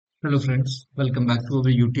Hello friends, welcome back to our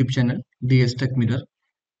YouTube channel DS Tech Mirror.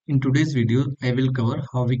 In today's video, I will cover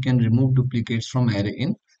how we can remove duplicates from array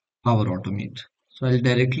in Power Automate. So I'll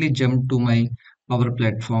directly jump to my Power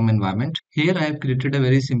Platform environment. Here I have created a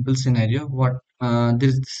very simple scenario.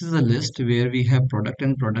 This is a list where we have product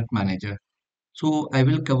and product manager. So I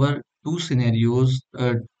will cover two scenarios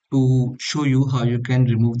to show you how you can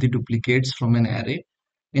remove the duplicates from an array.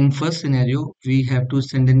 In first scenario, we have to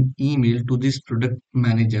send an email to this product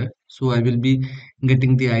manager. So I will be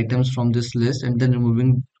getting the items from this list and then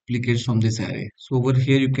removing duplicates from this array. So over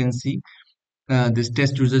here you can see this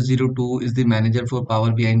test user 02 is the manager for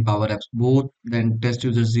Power BI and Power Apps both, then test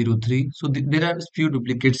user 03. So there are few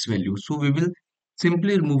duplicates values. So we will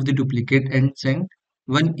simply remove the duplicate and send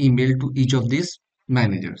one email to each of these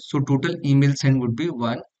managers. So total email sent would be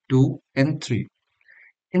 1, 2 and 3.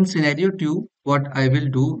 In scenario 2, what I will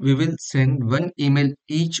do, we will send one email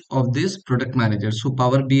each of these product managers. So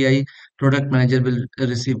Power BI product manager will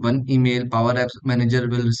receive one email, Power Apps manager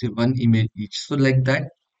will receive one email each. So like that,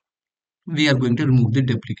 we are going to remove the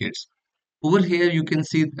duplicates. Over here, you can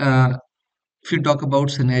see if you talk about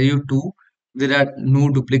scenario 2, there are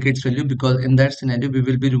no duplicates value because in that scenario, we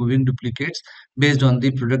will be removing duplicates based on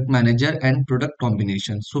the product manager and product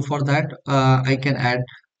combination. So for that, I can add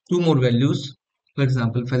two more values. For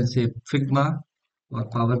example, if I'll say Figma or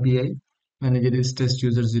Power BI, manager is test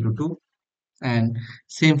user 02 and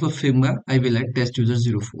same for Figma, I will add test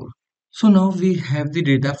user 04. So now we have the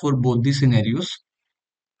data for both the scenarios.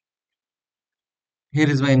 Here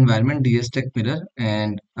is my environment DS Tech Mirror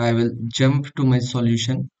and I will jump to my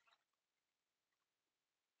solution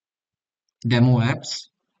demo apps,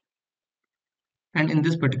 and in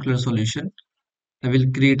this particular solution I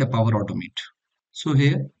will create a Power Automate. So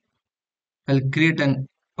here I'll create an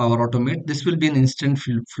Power Automate. This will be an instant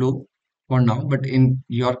flow for now, but in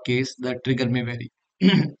your case the trigger may vary.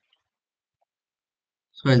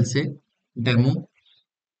 So I'll say demo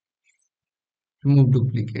remove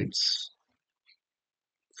duplicates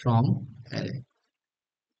from array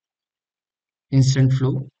instant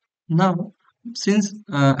flow. Now, since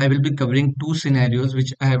I will be covering two scenarios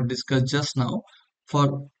which I have discussed just now,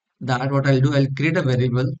 for that what I'll do, I'll create a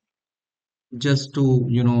variable just to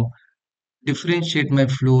differentiate my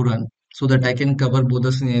flow run so that I can cover both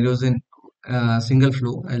the scenarios in single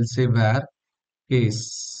flow. I'll say var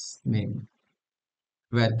case name,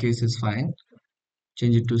 where case is fine.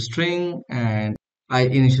 Change it to string and I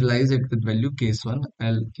initialize it with value case 1.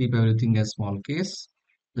 I'll keep everything as small case.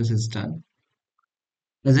 This is done.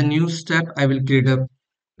 As a new step, I will create a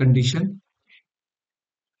condition.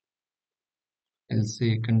 I'll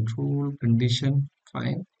say control condition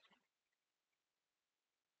fine.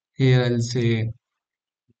 Here I'll say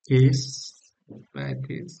case where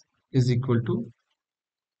case is equal to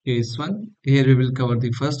case 1. Here we will cover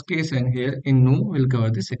the first case and here in no we'll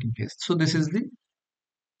cover the second case. So this is the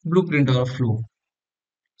blueprint or flow.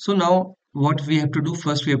 So now what we have to do,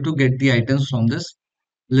 first we have to get the items from this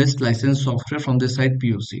list license software from the site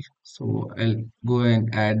POC. So I'll go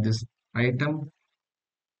and add this item,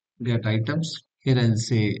 get items. Here I'll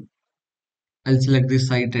select the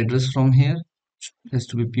site address from here. It has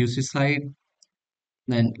to be POC site,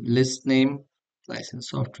 then list name, license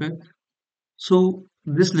software. So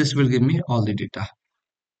this list will give me all the data.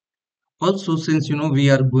 Also, since we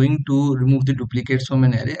are going to remove the duplicates from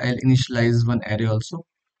an array, I'll initialize one array also.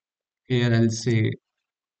 Here I'll say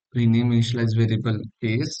rename initialize variable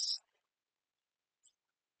case,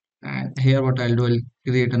 and here what I'll do, I'll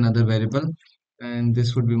create another variable, and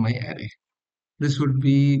this would be my array. This would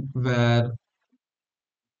be where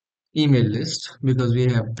email list, because we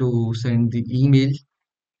have to send the email,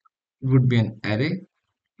 would be an array,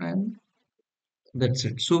 and that's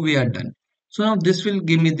it. So we are done. So now this will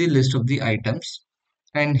give me the list of the items,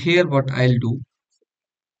 and here what I'll do,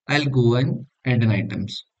 I'll go and add an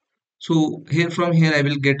items. So here from here I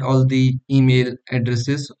will get all the email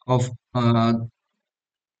addresses of the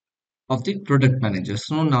product manager.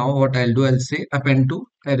 So now what I'll do, I'll say append to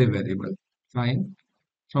array variable. Fine.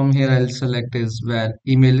 From here I'll select is where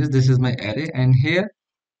email is. This is my array, and here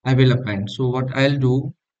I will append. So what I'll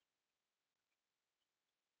do,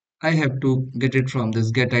 I have to get it from this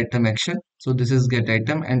get item action. So this is get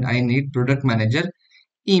item, and I need product manager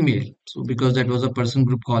email. So because that was a person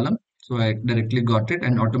group column, so I directly got it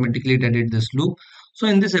and automatically it added this loop. So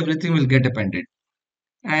in this everything will get appended.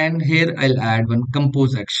 And here I'll add one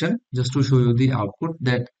compose action just to show you the output,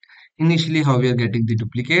 that initially how we are getting the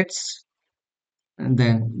duplicates, and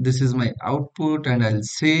then this is my output, and I'll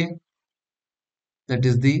say that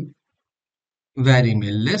is the var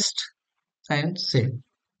email list and save.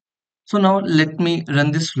 So now let me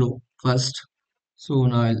run this flow first. So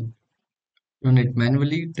now I'll run it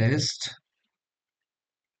manually, test,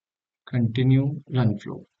 continue, run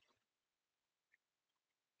flow.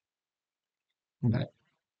 That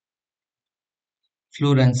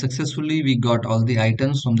flow ran successfully. We got all the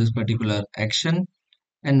items from this particular action.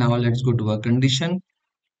 And now let's go to our condition.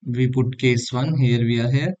 We put case 1, here we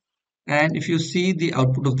are here. And if you see the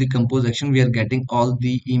output of the compose action, we are getting all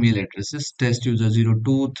the email addresses, test user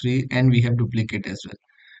 023, and we have duplicate as well.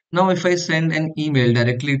 Now, if I send an email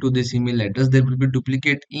directly to this email address, there will be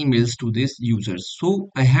duplicate emails to these users. So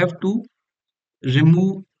I have to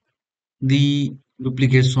remove the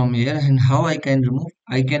duplicates from here. And how I can remove?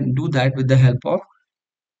 I can do that with the help of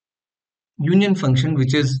union function,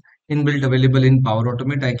 which is inbuilt available in Power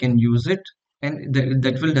Automate. I can use it, and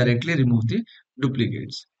that will directly remove the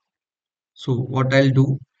duplicates. So what I'll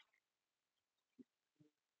do,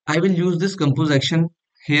 I will use this compose action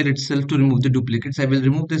here itself to remove the duplicates. I will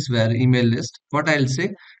remove this var email list. What I'll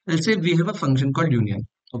say we have a function called union.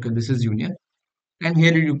 Okay, this is union. And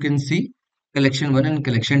here you can see collection 1 and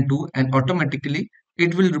collection 2, and automatically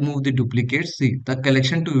it will remove the duplicates. See, the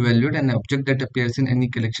collection to evaluate an object that appears in any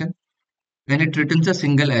collection, and it returns a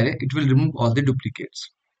single array. It will remove all the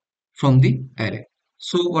duplicates from the array.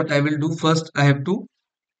 So what I will do first, I have to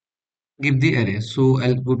give the array. So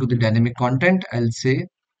I'll go to the dynamic content. I'll say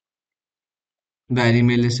var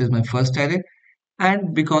email list is my first array.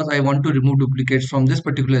 And because I want to remove duplicates from this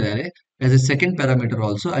particular array, as a second parameter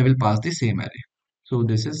also, I will pass the same array. So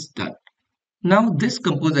this is done. Now this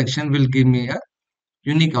compose action will give me a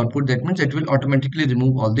unique output. That means it will automatically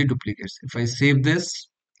remove all the duplicates. If I save this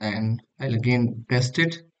and I'll again test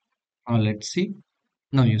it. Now let's see.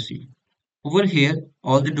 Now you see. Over here,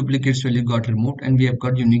 all the duplicates value got removed and we have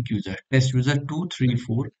got unique user. Test user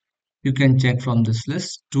 234. You can check from this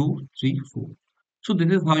list 234. So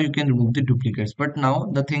this is how you can remove the duplicates. But now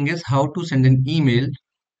the thing is how to send an email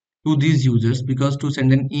to these users, because to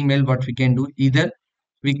send an email, what we can do, either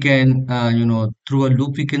we can, through a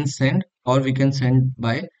loop we can send, or we can send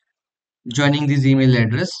by joining this email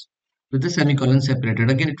address with the semicolon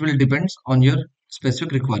separated. Again, it will depends on your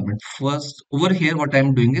specific requirement. First, over here, what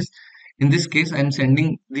I'm doing is, in this case, I'm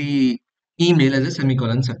sending the email as a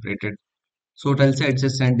semicolon separated. So what I'll say, it's a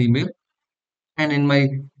send email. And in my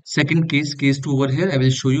second case 2 over here, I will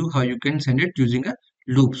show you how you can send it using a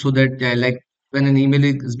loop, so that like when an email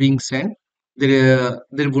is being sent, there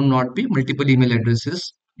would not be multiple email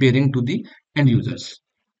addresses pairing to the end users.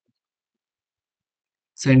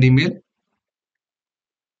 Send email.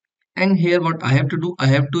 And here what I have to do, I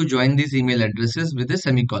have to join these email addresses with a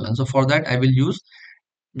semicolon. So for that, I will use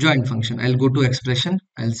join function. I'll go to expression.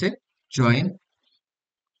 I'll say join.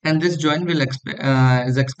 And this join will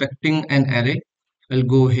is expecting an array. I'll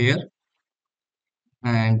go here.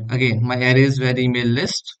 And again, my array is where email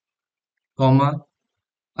list, comma,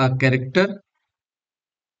 a character,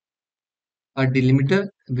 a delimiter,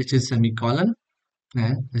 which is semicolon,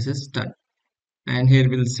 and this is done. And here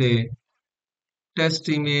we'll say test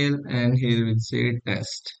email, and here we'll say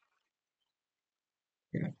test.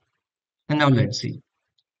 Yeah. And now let's see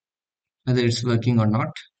whether it's working or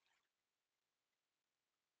not.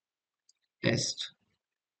 Test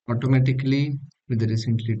automatically with the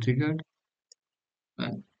recently triggered.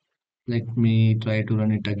 And let me try to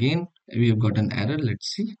run it again. We have got an error. Let's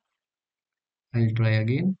see. I'll try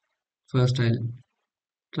again. First, I'll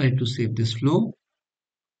try to save this flow.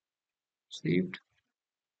 Saved.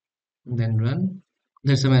 Then run.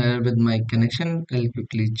 There's some error with my connection. I'll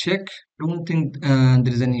quickly check. Don't think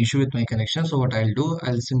there is any issue with my connection. So what I'll do,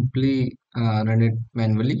 I'll simply run it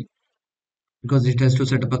manually, because it has to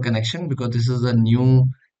set up a connection, because this is a new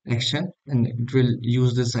action and it will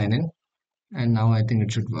use the sign in. And now I think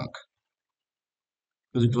it should work,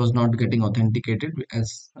 because it was not getting authenticated,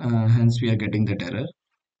 as hence we are getting that error.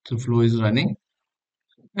 So flow is running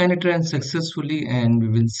and it runs successfully, and we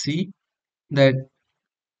will see that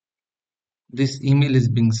this email is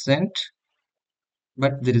being sent,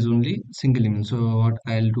 but there is only single email. So what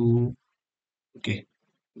I'll do, okay,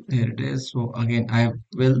 here it is. So again, I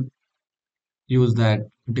will use that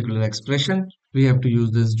particular expression. We have to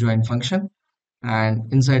use this join function,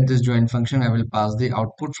 and inside this join function, I will pass the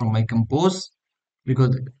output from my compose,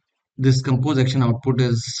 because this compose action output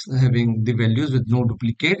is having the values with no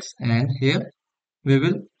duplicates, and here we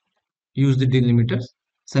will use the delimiter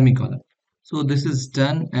semicolon. So this is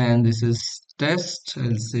done, and this is test.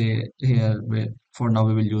 I'll say here, for now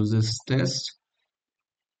we will use this test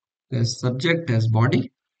as subject, as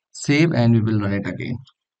body, save, and we will run it again.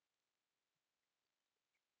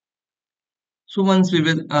 So once we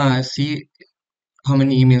will see how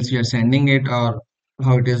many emails we are sending it, or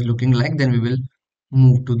how it is looking like, then we will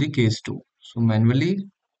move to the case 2. So manually,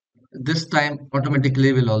 this time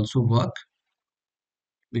automatically will also work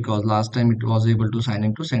because last time it was able to sign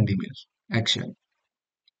into send email action.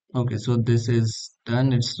 Okay, so this is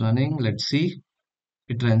done. It's running. Let's see.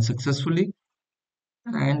 It ran successfully.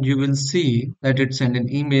 And you will see that it sent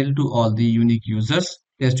an email to all the unique users,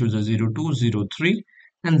 test user 02, 03,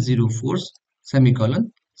 and 04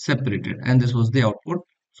 semicolon separated. And this was the output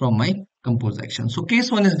from my compose action. So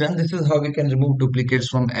case 1 is done. This is how we can remove duplicates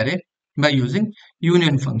from array by using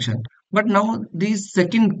union function. But now the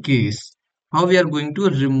second case, how we are going to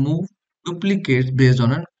remove duplicates based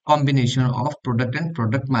on a combination of product and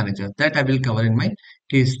product manager, that I will cover in my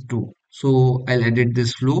case 2. So I'll edit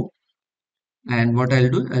this flow, and what I'll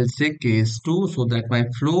do, I'll say case 2 so that my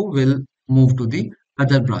flow will move to the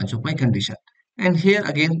other branch of my condition. And here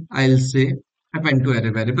again, I'll say append to array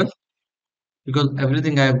variable because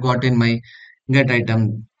everything I have got in my get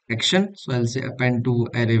item action. So I'll say append to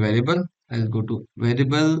array variable. I'll go to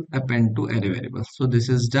variable, append to array variable. So this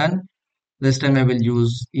is done. This time I will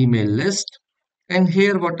use email list. And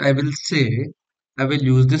here what I will say, I will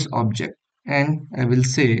use this object and I will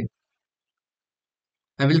say,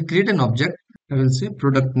 I will create an object. I will say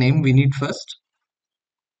product name we need first.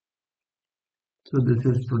 So this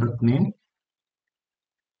is product name.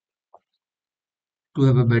 To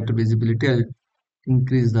have a better visibility, I'll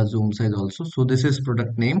increase the zoom size also. So this is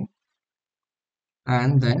product name,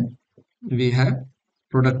 and then we have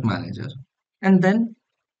product manager, and then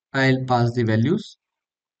I'll pass the values.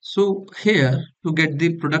 So here to get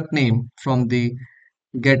the product name from the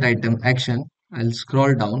get item action, I'll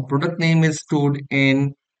scroll down. Product name is stored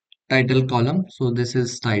in title column. So this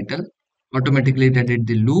is title. Automatically it added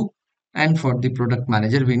the loop. And for the product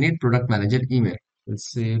manager, we need product manager email.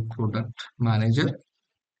 Let's say product manager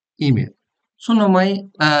email. So now my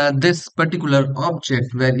this particular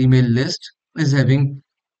object where email list is having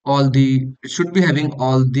all the, it should be having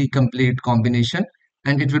all the complete combination,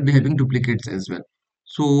 and it will be having duplicates as well.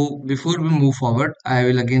 So before we move forward, I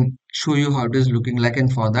will again show you how it is looking like,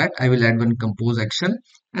 and for that I will add one compose action,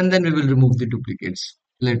 and then we will remove the duplicates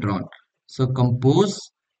later on. So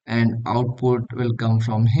compose, and output will come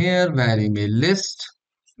from here where email list,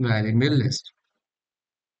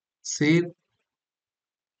 save,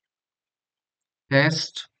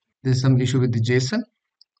 test. There's some issue with the JSON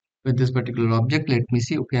with this particular object. Let me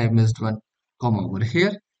see. Okay, I missed one comma over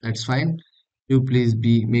here. That's fine. You please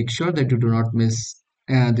make sure that you do not miss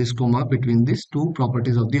this comma between these two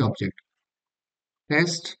properties of the object.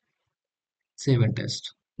 Test, save and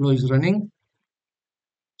test. Flow is running.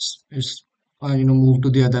 It's move to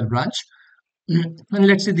the other branch. And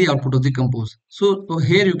let's see the output of the compose. So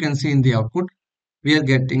here you can see in the output we are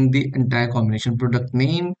getting the entire combination product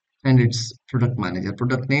name and its product manager,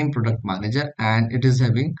 product name, product manager, and it is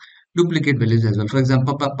having duplicate values as well. For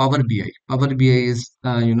example, Power BI is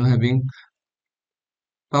having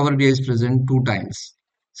Power BI is present two times.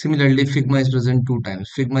 Similarly, Figma is present two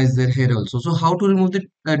times. Figma is there here also. So how to remove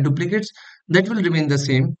the duplicates? That will remain the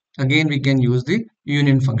same. Again, we can use the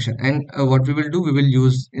union function. And what we will do, we will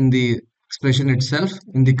use in the expression itself,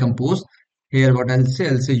 in the compose. Here, what I'll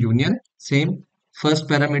say union. Same. First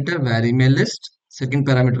parameter, where email list. Second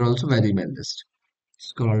parameter also, where email list.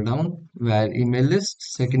 Scroll down, where email list.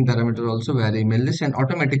 Second parameter also, where email list. And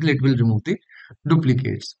automatically it will remove the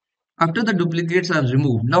duplicates. After the duplicates are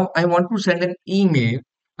removed, now I want to send an email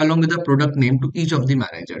along with the product name to each of the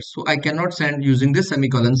managers. So I cannot send using this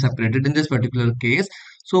semicolon separated in this particular case.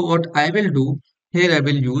 So what I will do here, I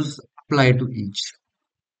will use apply to each.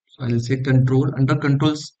 So I will say control. Under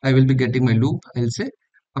controls, I will be getting my loop. I will say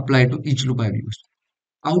apply to each loop I've used.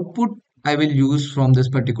 Output I will use from this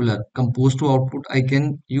particular compose to output. I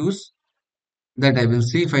can use that. I will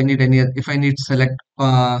see if I need if I need select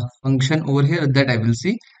function over here, that I will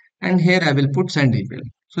see. And here I will put send email.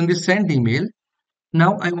 So in this send email,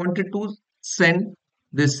 now I wanted to send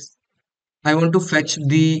this, I want to fetch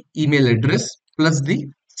the email address plus the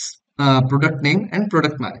product name and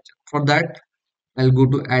product manager. For that, I'll go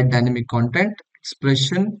to add dynamic content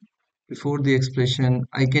expression. Before the expression,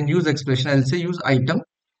 I can use expression. I'll say use item.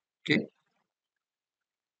 Okay.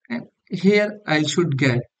 And here I should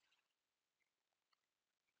get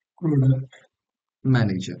product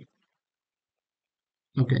manager.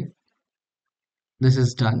 Okay. This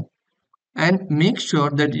is done. And make sure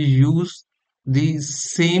that you use the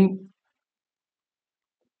same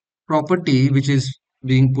property which is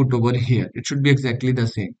being put over here. It should be exactly the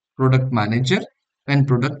same, product manager and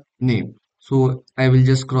product name. So I will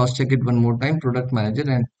just cross check it one more time, product manager,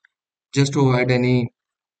 and just to avoid any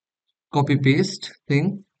copy paste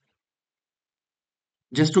thing,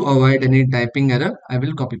 just to avoid any typing error, I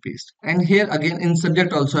will copy paste. And here again in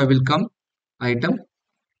subject also I will come item.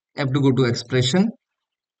 I have to go to expression,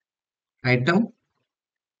 item,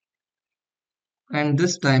 and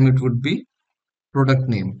this time it would be product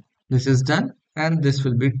name. This is done and this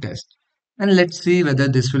will be test. And let's see whether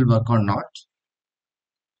this will work or not.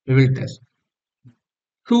 We will test.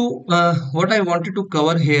 So what I wanted to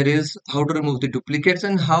cover here is how to remove the duplicates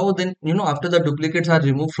and how then, after the duplicates are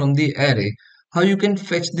removed from the array, how you can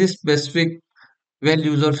fetch this specific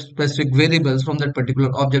values or specific variables from that particular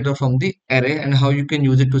object or from the array, and how you can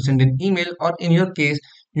use it to send an email, or in your case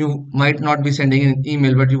you might not be sending an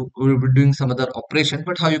email but you will be doing some other operation,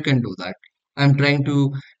 but how you can do that. I'm trying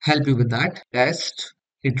to help you with that. Test,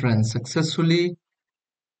 it runs successfully,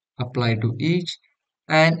 apply to each,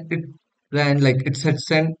 and it ran like it said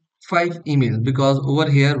send 5 emails, because over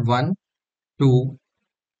here 1, 2,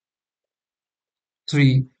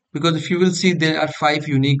 3, because if you will see there are 5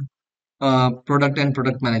 unique product and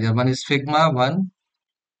product manager. One is Figma, 1,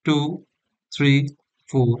 2, 3,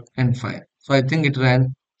 4, and 5. So I think it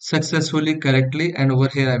ran successfully correctly. And over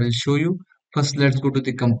here I will show you. First, let's go to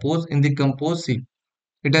the compose. In the compose, see,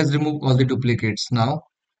 it has removed all the duplicates now.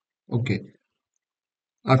 Okay.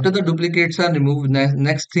 After the duplicates are removed,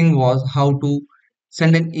 next thing was how to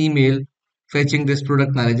send an email fetching this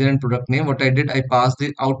product manager and product name. What I did, I passed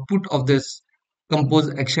the output of this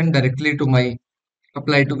compose action directly to my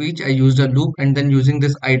apply to each. I used a loop, and then using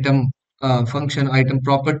this item function, item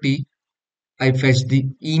property, I fetch the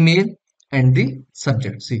email and the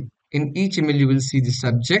subject. See, in each email you will see the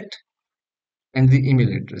subject and the email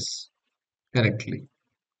address correctly,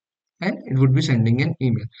 and it would be sending an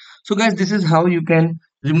email. So guys, this is how you can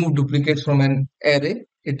remove duplicates from an array.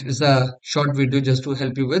 It is a short video just to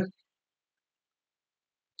help you with.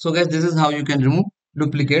 So guys, this is how you can remove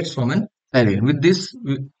duplicates from an array. With this,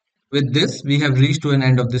 we have reached to an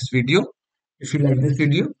end of this video. If you like this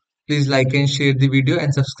video, please like and share the video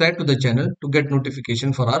and subscribe to the channel to get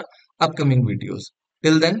notification for our upcoming videos.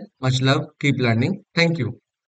 Till then, much love, keep learning. Thank you.